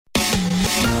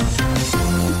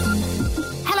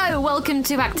welcome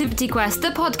to Activity Quest, the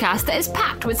podcast that is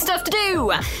packed with stuff to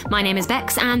do. My name is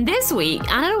Bex, and this week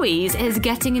Anna Louise is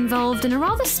getting involved in a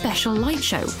rather special light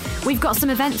show. We've got some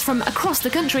events from across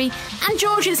the country, and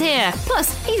George is here.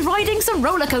 Plus, he's riding some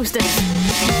roller coasters.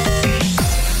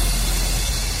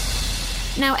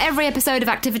 Now, every episode of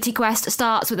Activity Quest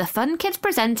starts with a fun kids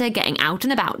presenter getting out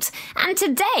and about. And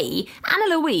today,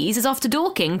 Anna Louise is off to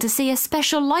Dorking to see a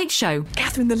special light show.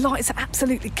 Catherine, the lights are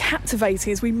absolutely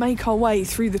captivating as we make our way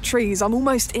through the trees. I'm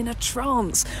almost in a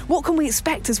trance. What can we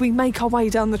expect as we make our way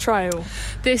down the trail?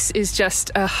 This is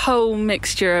just a whole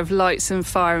mixture of lights and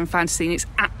fire and fantasy, and it's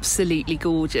absolutely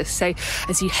gorgeous. So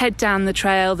as you head down the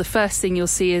trail, the first thing you'll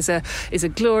see is a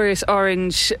glorious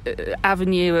orange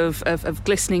avenue of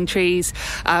glistening trees.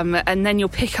 And then you'll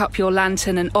pick up your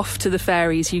lantern and off to the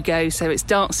fairies you go. So it's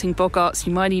dancing boggarts.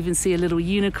 You might even see a little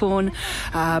unicorn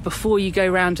before you go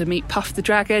round and meet Puff the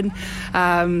Dragon.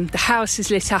 The house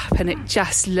is lit up and it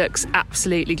just looks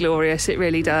absolutely glorious. It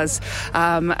really does.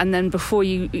 And then before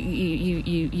you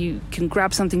can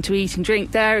grab something to eat and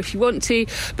drink there if you want to.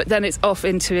 But then it's off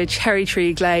into a cherry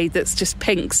tree glade that's just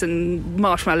pinks and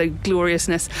marshmallow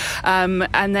gloriousness.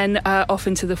 And then off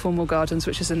into the formal gardens,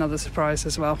 which is another surprise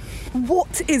as well.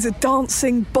 What is a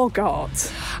dancing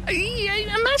boggart?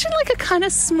 Imagine like a kind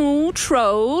of small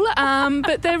troll,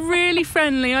 but they're really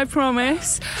friendly, I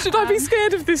promise. Should I be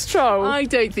scared of this troll? I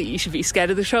don't think you should be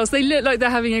scared of the trolls. They look like they're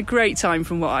having a great time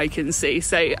from what I can see.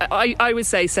 So I would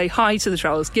say hi to the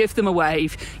trolls, give them a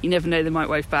wave. You never know, they might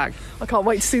wave back. I can't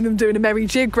wait to see them doing a merry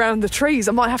jig round the trees.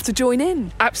 I might have to join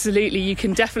in. Absolutely, you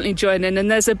can definitely join in. And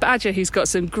there's a badger who's got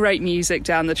some great music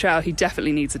down the trail who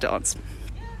definitely needs a dance.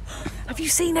 Have you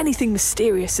seen anything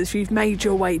mysterious as you've made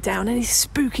your way down? Any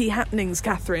spooky happenings,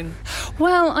 Catherine?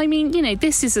 Well, I mean,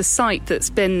 this is a site that's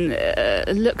been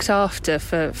looked after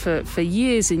for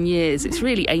years and years. It's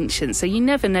really ancient, so you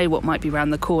never know what might be around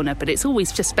the corner, but it's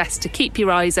always just best to keep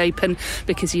your eyes open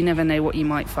because you never know what you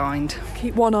might find.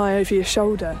 Keep one eye over your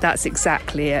shoulder. That's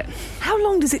exactly it. How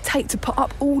long does it take to put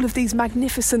up all of these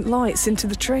magnificent lights into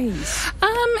the trees?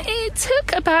 It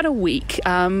took about a week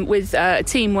with a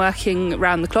team working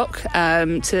round the clock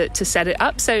to set it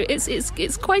up. So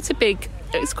it's quite a big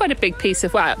piece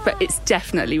of work, but it's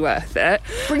definitely worth it.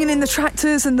 Bringing in the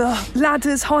tractors and the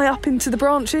ladders high up into the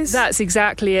branches? That's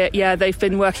exactly it, yeah. They've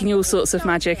been working all sorts of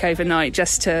magic overnight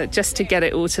just to get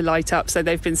it all to light up. So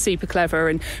they've been super clever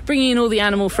and bringing in all the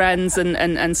animal friends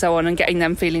and so on and getting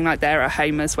them feeling like they're at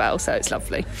home as well. So it's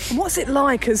lovely. What's it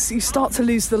like as you start to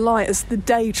lose the light, as the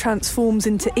day transforms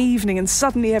into evening and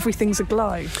suddenly everything's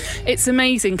aglow? It's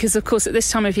amazing because, of course, at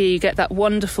this time of year you get that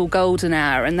wonderful golden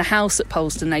hour, and the house at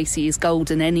Polesden Lacey is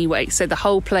golden anyway, so the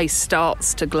whole place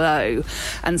starts to glow,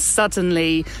 and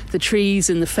suddenly the trees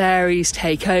and the fairies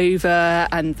take over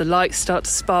and the lights start to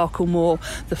sparkle more,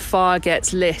 the fire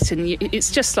gets lit, and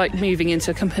it's just like moving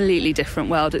into a completely different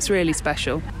world. It's really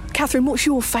special. Catherine, what's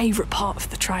your favourite part of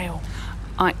the trail?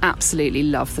 I absolutely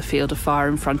love the field of fire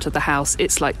in front of the house.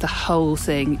 It's like the whole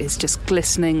thing is just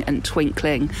glistening and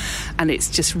twinkling, and it's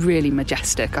just really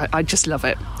majestic. I just love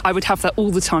it. I would have that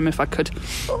all the time if I could.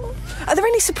 Are there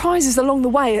any surprises along the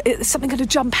way? Is something going to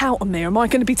jump out on me, or am I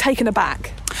going to be taken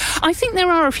aback? I think there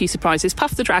are a few surprises.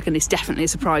 Puff the Dragon is definitely a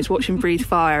surprise. Watch him breathe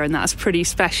fire, and that's pretty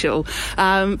special.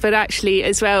 But actually,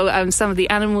 as well, some of the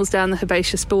animals down the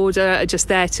herbaceous border are just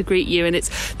there to greet you, and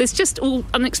there's just all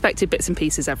unexpected bits and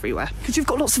pieces everywhere. Because you've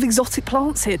got lots of exotic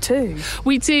plants here too.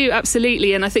 We do,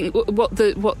 absolutely, and I think what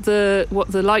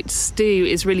the lights do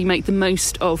is really make the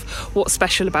most of what's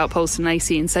special about Polesden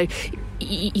Lacey, and so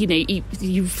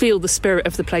you feel the spirit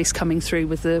of the place coming through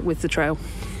with the trail.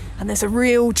 And there's a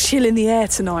real chill in the air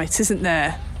tonight, isn't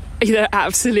there? There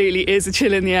absolutely is a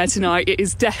chill in the air tonight. It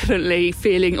is definitely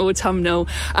feeling autumnal.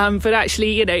 But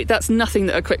actually, that's nothing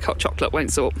that a quick hot chocolate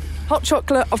won't sort. Hot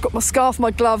chocolate, I've got my scarf,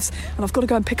 my gloves, and I've got to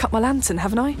go and pick up my lantern,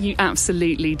 haven't I? You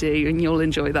absolutely do, and you'll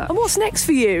enjoy that. And what's next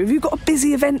for you? Have you got a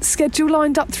busy event schedule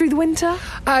lined up through the winter?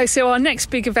 So our next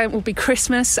big event will be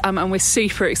Christmas, and we're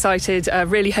super excited.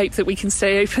 Really hope that we can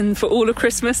stay open for all of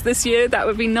Christmas this year. That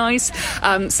would be nice.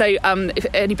 If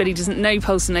anybody doesn't know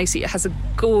Polesden Lacey, it has a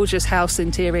gorgeous house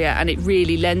interior, and it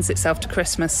really lends itself to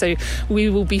Christmas. So we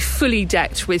will be fully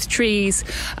decked with trees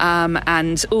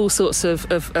and all sorts of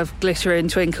glitter and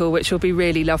twinkle, which will be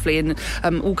really lovely, and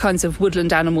all kinds of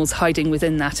woodland animals hiding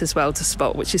within that as well to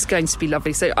spot, which is going to be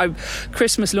lovely. So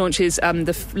Christmas launches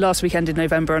the last weekend in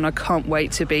November, and I can't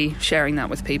wait to be sharing that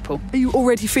with people. Are you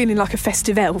already feeling like a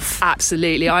festive elf?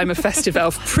 Absolutely, I'm a festive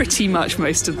elf pretty much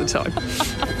most of the time.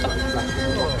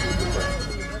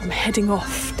 I'm heading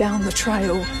off down the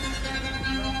trail.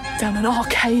 down an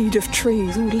arcade of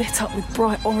trees, all lit up with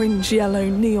bright orange, yellow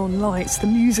neon lights. The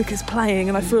music is playing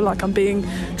and I feel like I'm being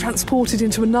transported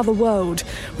into another world.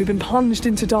 We've been plunged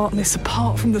into darkness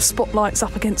apart from the spotlights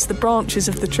up against the branches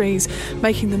of the trees,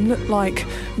 making them look like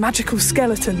magical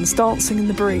skeletons dancing in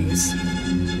the breeze.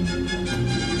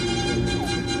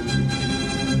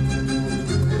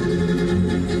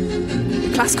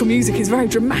 Classical music is very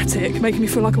dramatic, making me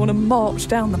feel like I want to march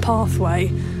down the pathway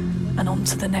and on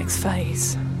to the next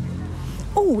phase.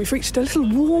 Oh, we've reached a little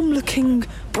warm-looking,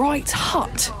 bright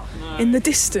hut in the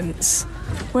distance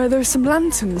where there are some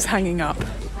lanterns hanging up.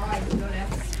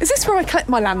 Is this where I collect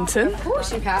my lantern? Of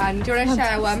course you can. Do you want to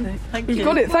share one? You've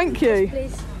got it, thank you.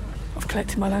 Please. I've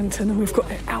collected my lantern and we've got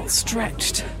it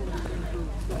outstretched,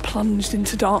 plunged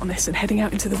into darkness and heading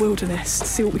out into the wilderness to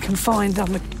see what we can find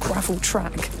down the gravel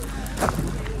track.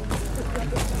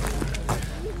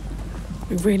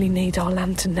 We really need our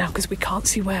lantern now because we can't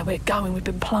see where we're going. We've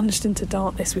been plunged into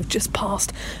darkness. We've just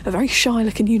passed a very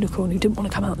shy-looking unicorn who didn't want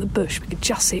to come out of the bush. We could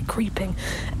just see it creeping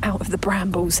out of the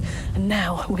brambles. And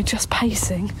now we're just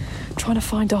pacing, trying to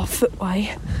find our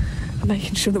footway and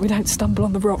making sure that we don't stumble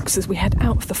on the rocks as we head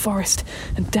out of the forest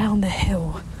and down the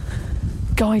hill,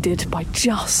 guided by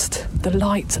just the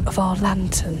light of our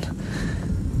lantern.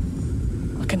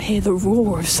 I can hear the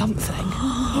roar of something.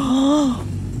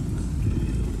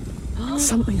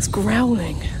 Something's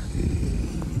growling.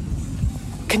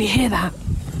 Can you hear that?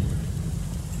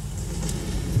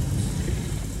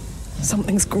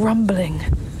 Something's grumbling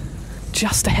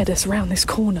just ahead of us around this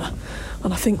corner,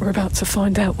 and I think we're about to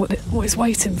find out what is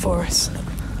waiting for us.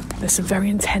 There's some very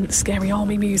intense, scary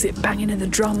army music banging in the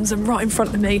drums, and right in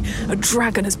front of me, a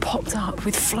dragon has popped up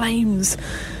with flames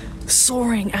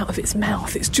soaring out of its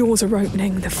mouth. Its jaws are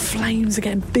opening, the flames are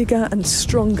getting bigger and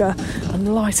stronger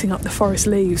and lighting up the forest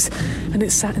leaves, and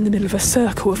it's sat in the middle of a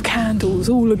circle of candles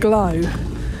all aglow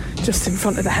just in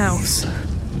front of the house.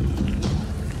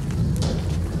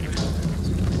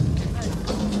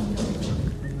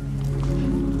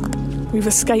 We've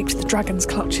escaped the dragon's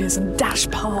clutches and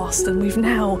dashed past, and we've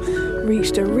now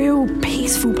reached a real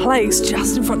peaceful place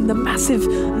just in front of the massive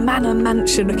manor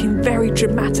mansion, looking very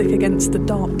dramatic against the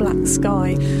dark black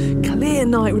sky. Clear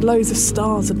night with loads of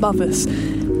stars above us,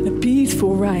 and a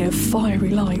beautiful array of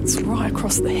fiery lights right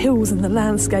across the hills and the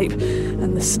landscape,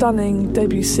 and the stunning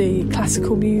Debussy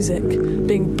classical music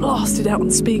being blasted out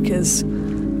on speakers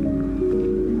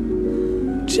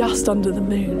just under the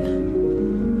moon,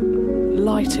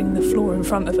 lighting the floor in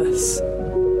front of us.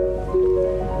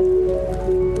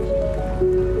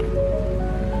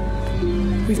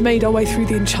 We've made our way through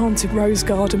the enchanted rose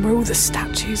garden where all the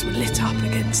statues were lit up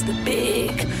against the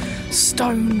big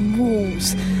stone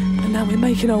walls, and now we're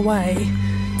making our way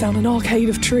down an arcade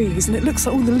of trees, and it looks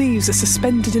like all the leaves are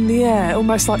suspended in the air,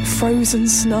 almost like frozen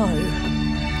snow.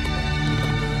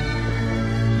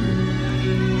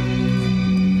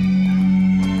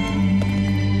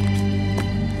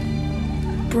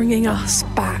 Bringing us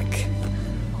back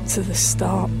to the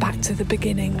start, back to the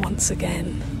beginning once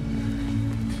again.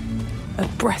 A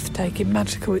breathtaking,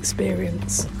 magical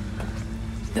experience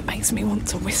that makes me want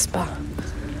to whisper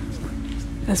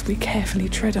as we carefully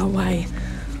tread our way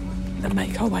and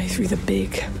make our way through the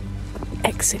big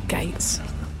exit gates.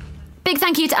 Big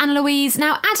thank you to Anna Louise.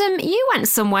 Now, Adam, you went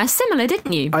somewhere similar,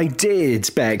 didn't you? I did,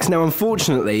 Bex. Now,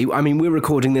 unfortunately, we're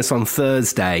recording this on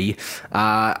Thursday.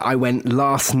 I went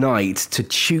last night to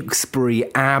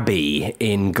Tewkesbury Abbey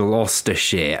in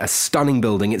Gloucestershire, a stunning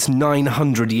building. It's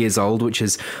 900 years old, which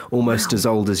is almost as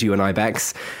old as you and I,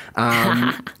 Bex.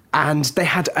 And they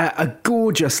had a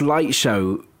gorgeous light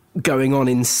show going on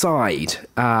inside.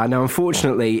 Now,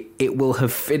 unfortunately, it will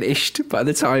have finished by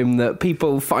the time that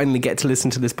people finally get to listen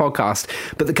to this podcast.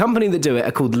 But the company that do it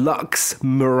are called Lux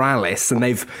Moralis, and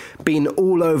they've been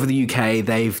all over the UK.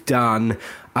 They've done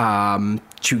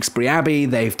Tewkesbury Abbey,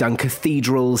 they've done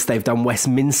cathedrals, they've done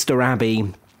Westminster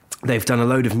Abbey. They've done a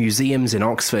load of museums in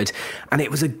Oxford, and it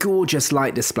was a gorgeous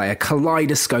light display, a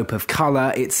kaleidoscope of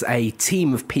colour. It's a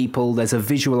team of people. There's a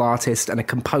visual artist and a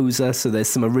composer, so there's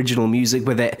some original music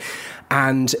with it.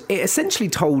 And it essentially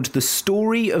told the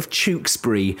story of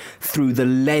Tewkesbury through the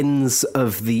lens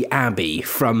of the Abbey,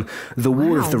 from the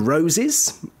War of the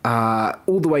Roses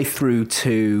all the way through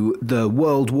to the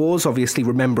World Wars. Obviously,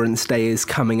 Remembrance Day is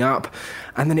coming up.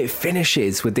 And then it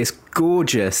finishes with this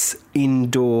gorgeous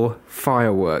indoor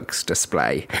fireworks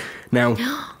display. Now,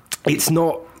 it's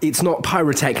not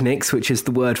pyrotechnics, which is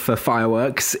the word for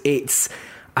fireworks. It's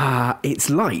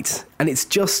light, and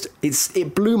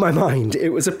it blew my mind. It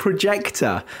was a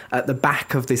projector at the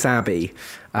back of this abbey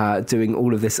doing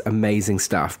all of this amazing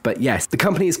stuff. But yes, the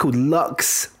company is called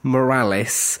Lux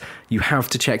Moralis. You have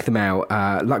to check them out.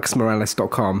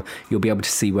 luxmoralis.com. You'll be able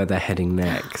to see where they're heading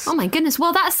next. Oh my goodness.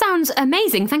 Well, that sounds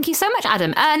amazing. Thank you so much,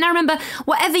 Adam. Now remember,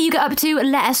 whatever you get up to,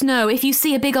 let us know. If you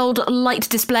see a big old light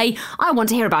display, I want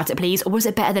to hear about it, please. Or was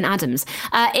it better than Adam's?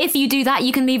 If you do that,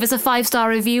 you can leave us a 5-star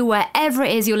review wherever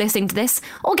it is you're listening to this,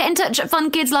 or get in touch at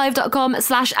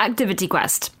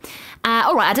funkidslive.com/activityquest.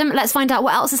 All right, Adam, let's find out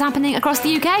what else is happening across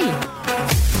the UK.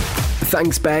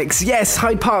 Thanks, Bex. Yes,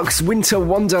 Hyde Park's Winter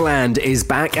Wonderland is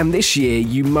back, and this year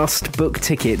you must book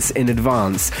tickets in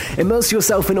advance. Immerse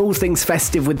yourself in all things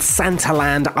festive with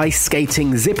Santaland, ice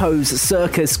skating, Zippos,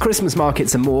 circus, Christmas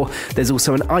markets and more. There's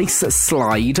also an ice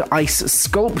slide, ice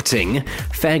sculpting,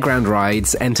 fairground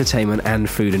rides, entertainment and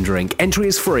food and drink. Entry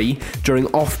is free during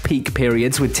off-peak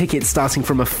periods, with tickets starting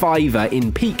from $5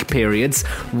 in peak periods.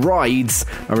 Rides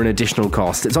are an additional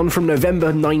cost. It's on from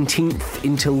November 19th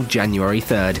until January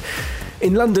 3rd.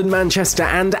 In London, Manchester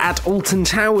and at Alton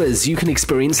Towers, you can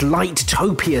experience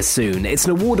Lighttopia soon. It's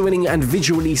an award-winning and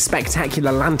visually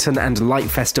spectacular lantern and light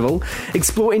festival.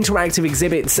 Explore interactive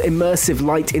exhibits, immersive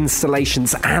light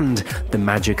installations and the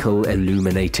magical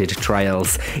illuminated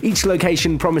trails. Each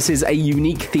location promises a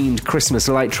unique themed Christmas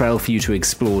light trail for you to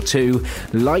explore too.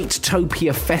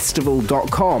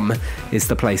 Lighttopiafestival.com is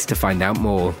the place to find out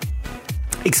more.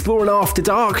 Explore an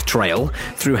after-dark trail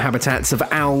through habitats of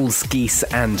owls, geese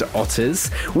and otters.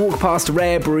 Walk past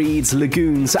rare breeds,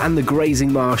 lagoons and the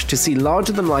grazing marsh to see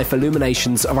larger-than-life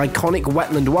illuminations of iconic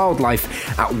wetland wildlife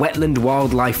at Wetland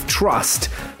Wildlife Trust,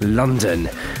 London.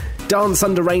 Dance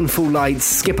under rainfall lights,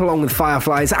 skip along with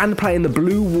fireflies and play in the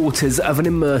blue waters of an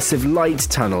immersive light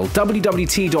tunnel.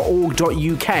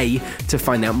 www.org.uk to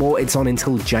find out more. It's on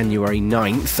until January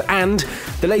 9th. And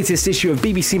the latest issue of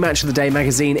BBC Match of the Day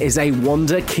magazine is a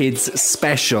Wonder Kids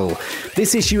special.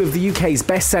 This issue of the UK's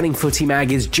best-selling footy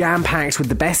mag is jam-packed with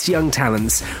the best young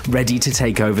talents ready to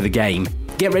take over the game.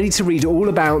 Get ready to read all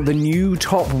about the new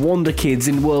top Wonder Kids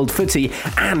in world footy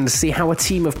and see how a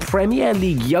team of Premier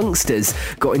League youngsters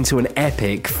got into an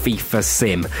epic FIFA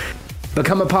sim.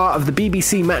 Become a part of the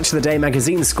BBC Match of the Day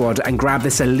magazine squad and grab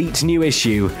this elite new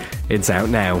issue. It's out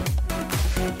now.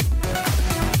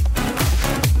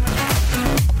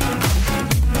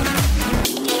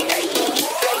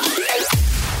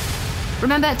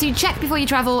 Remember to check before you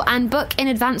travel and book in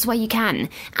advance where you can.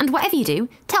 And whatever you do,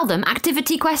 tell them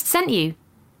Activity Quest sent you.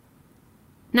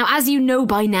 Now, as you know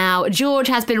by now, George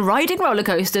has been riding roller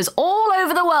coasters all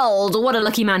over the world, what a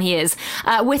lucky man he is,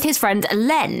 with his friend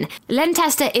Len. Len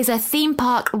Tester is a theme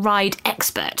park ride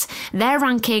expert. They're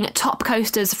ranking top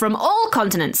coasters from all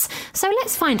continents. So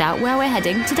let's find out where we're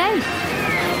heading today.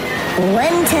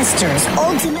 Len Tester's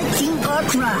Ultimate Theme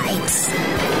Park Rides.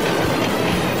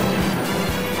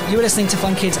 You're listening to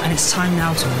Fun Kids, and it's time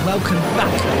now to welcome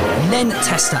back Len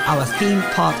Tester, our theme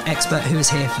park expert, who is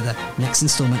here for the next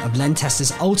instalment of Len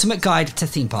Tester's Ultimate Guide to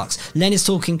Theme Parks. Len is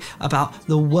talking about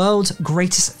the world's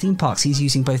greatest theme parks. He's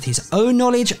using both his own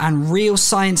knowledge and real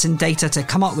science and data to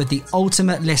come up with the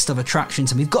ultimate list of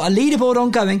attractions. And we've got a leaderboard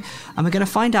ongoing, and we're going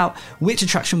to find out which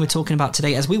attraction we're talking about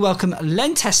today as we welcome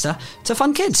Len Tester to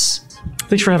Fun Kids.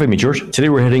 Thanks for having me, George. Today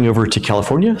we're heading over to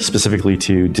California, specifically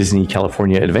to Disney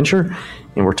California Adventure,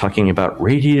 and we're talking about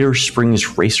Radiator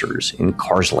Springs Racers in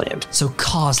Cars Land. So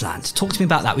Cars Land, talk to me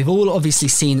about that. We've all obviously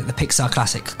seen the Pixar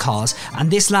classic Cars, and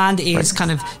this land is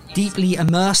kind of deeply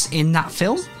immersed in that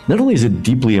film. Not only is it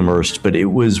deeply immersed, but it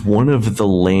was one of the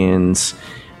lands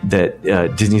that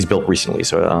Disney's built recently,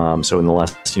 so in the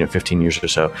last 15 years or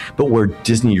so, but where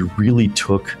Disney really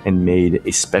took and made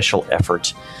a special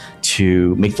effort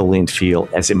to make the land feel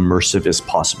as immersive as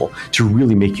possible, to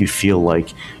really make you feel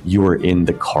like you are in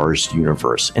the Cars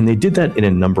universe. And they did that in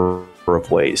a number of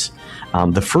ways.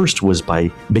 The first was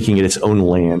by making it its own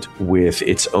land with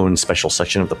its own special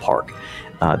section of the park.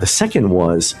 The second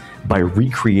was by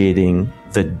recreating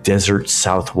the desert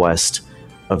Southwest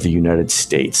of the United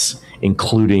States,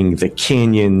 including the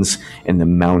canyons and the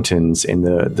mountains and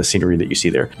the scenery that you see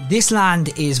there. This land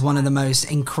is one of the most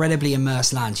incredibly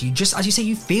immersed lands. You just, as you say,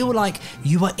 you feel like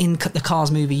you are in the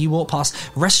Cars movie. You walk past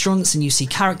restaurants and you see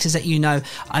characters that you know.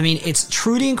 I mean, it's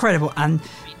truly incredible. And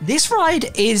this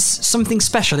ride is something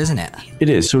special, isn't it? It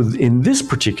is. So in this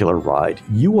particular ride,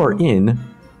 you are in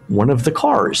one of the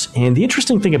cars. And the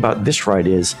interesting thing about this ride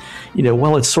is,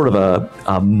 while it's sort of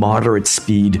a moderate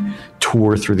speed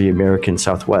tour through the American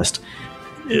Southwest,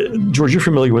 George, you're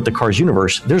familiar with the Cars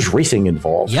universe. There's racing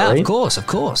involved, yeah, right? Of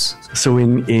course. So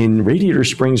in Radiator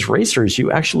Springs Racers,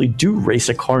 you actually do race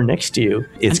a car next to you.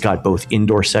 It's got both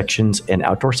indoor sections and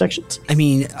outdoor sections. I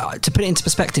mean, to put it into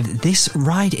perspective, this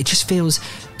ride, it just feels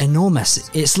enormous.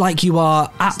 It's like you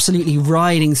are absolutely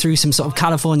riding through some sort of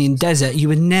Californian desert. You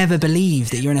would never believe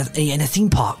that you're in a theme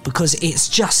park because it's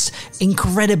just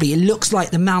incredibly. It looks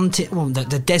like the mountain, well,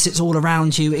 the desert's all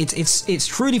around you. It's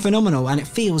truly phenomenal, and it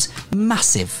feels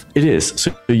massive. It is.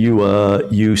 So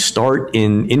you start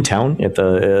in town at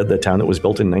the town that was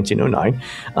built in 1909,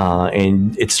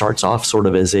 and it starts off sort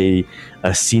of as a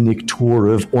scenic tour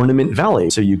of Ornament Valley.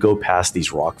 So you go past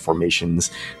these rock formations,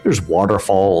 there's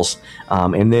waterfalls,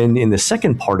 and then in the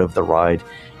second part of the ride,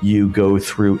 you go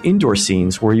through indoor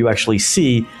scenes where you actually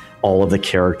see all of the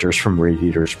characters from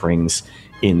Radiator Springs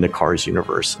in the Cars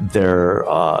universe.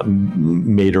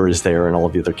 Mater is there and all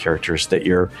of the other characters that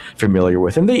you're familiar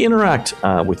with, and they interact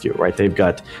with you, right? There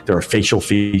are facial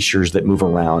features that move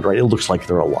around, right? It looks like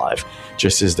they're alive,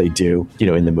 just as they do,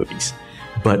 in the movies.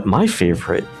 But my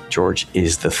favorite, George,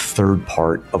 is the third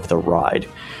part of the ride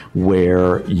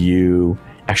where you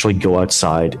actually go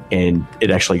outside and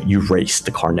you race the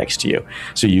car next to you.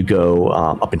 So you go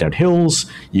up and down hills,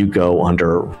 you go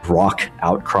under rock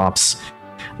outcrops,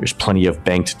 there's plenty of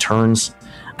banked turns.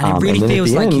 And it really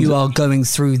feels like you are going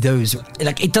through those.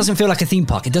 Like, it doesn't feel like a theme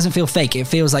park. It doesn't feel fake. It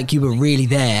feels like you were really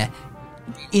there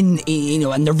and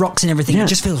the rocks and everything. Yeah. It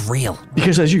just feels real.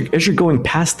 Because as you're going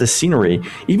past the scenery,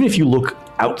 even if you look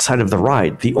outside of the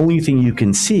ride, the only thing you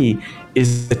can see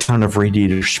is the town of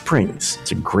Radiator Springs.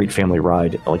 It's a great family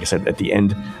ride. Like I said, at the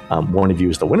end, one of you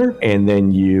is the winner, and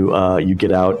then you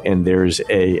get out, and there's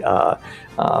a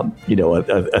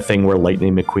thing where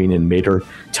Lightning McQueen and Mater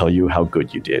tell you how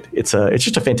good you did. It's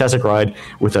just a fantastic ride.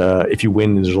 If you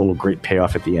win, there's a little great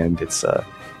payoff at the end. It's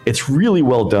really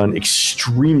well done,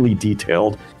 extremely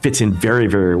detailed, fits in very,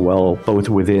 very well, both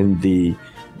within the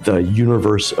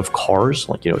universe of Cars,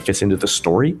 it fits into the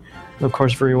story of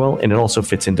Cars very well, and it also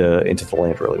fits into the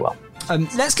land really well.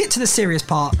 Let's get to the serious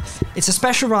part. It's a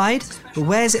special ride, but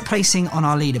where's it placing on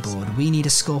our leaderboard? We need a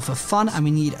score for fun, and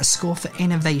we need a score for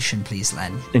innovation, please,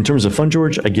 Len. In terms of fun,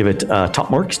 George, I give it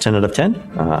top marks, 10 out of 10.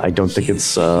 I don't think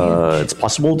it's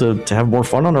possible to have more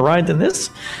fun on a ride than this.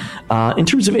 In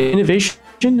terms of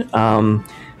innovation, I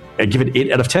give it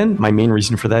 8 out of 10. My main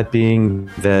reason for that being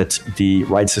that the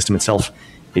ride system itself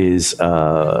is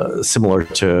similar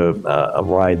to a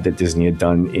ride that Disney had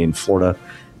done in Florida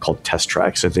called Test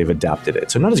Track, so they've adapted it.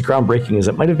 So not as groundbreaking as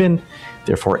it might have been,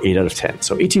 therefore 8 out of 10.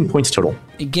 So 18 points total.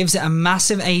 It gives it a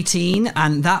massive 18,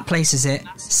 and that places it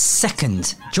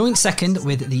second, joint second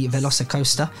with the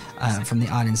Velocicoaster from the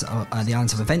Islands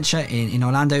of Adventure in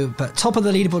Orlando. But top of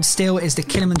the leaderboard still is the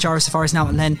Kilimanjaro Safaris. Now,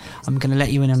 Len, I'm going to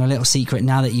let you in on a little secret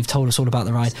now that you've told us all about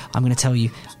the ride. I'm going to tell you,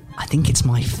 I think it's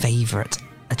my favourite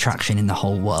attraction in the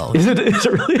whole world. Is it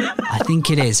really? I think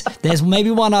it is. There's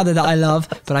maybe one other that I love,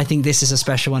 but I think this is a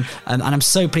special one, and I'm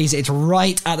so pleased it's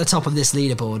right at the top of this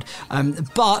leaderboard.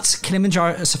 But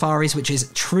Kilimanjaro Safaris, which is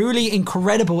truly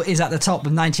incredible, is at the top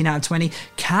with 19 out of 20.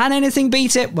 Can anything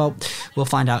beat it? Well, we'll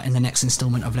find out in the next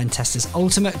instalment of Len Tester's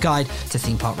Ultimate Guide to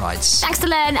Theme Park Rides. Thanks to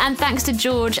Len, and thanks to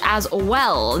George as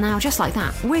well. Now, just like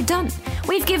that, we're done.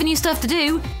 We've given you stuff to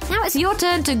do. Now it's your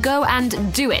turn to go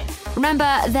and do it.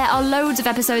 Remember, there are loads of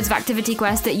episodes of Activity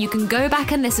Quest that you can go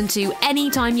back and listen to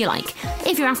anytime you like.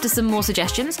 If you're after some more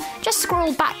suggestions, just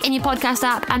scroll back in your podcast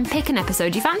app and pick an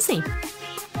episode you fancy.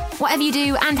 Whatever you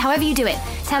do and however you do it,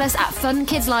 tell us at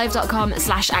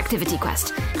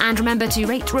funkidslive.com/activityquest. And remember to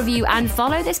rate, review and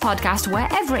follow this podcast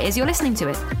wherever it is you're listening to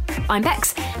it. I'm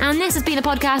Bex, and this has been a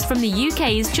podcast from the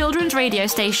UK's children's radio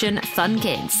station, Fun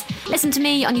Kids. Listen to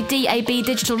me on your DAB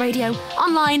digital radio,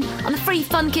 online, on the free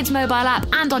Fun Kids mobile app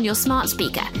and on your smart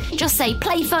speaker. Just say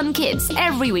Play Fun Kids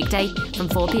every weekday from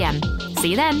 4 p.m.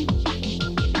 See you then.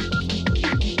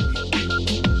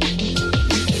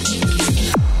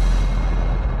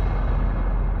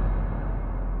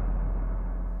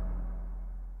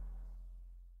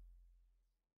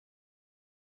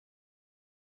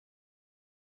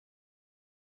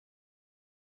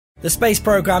 The Space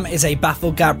Programme is a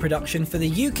Bafflegab production for the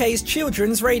UK's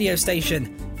children's radio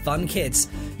station, Fun Kids.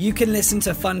 You can listen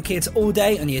to Fun Kids all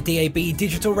day on your DAB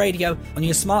digital radio, on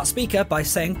your smart speaker by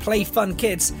saying Play Fun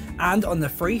Kids, and on the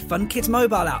free Fun Kids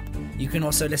mobile app. You can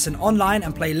also listen online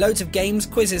and play loads of games,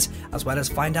 quizzes, as well as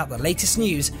find out the latest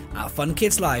news at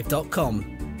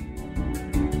funkidslive.com.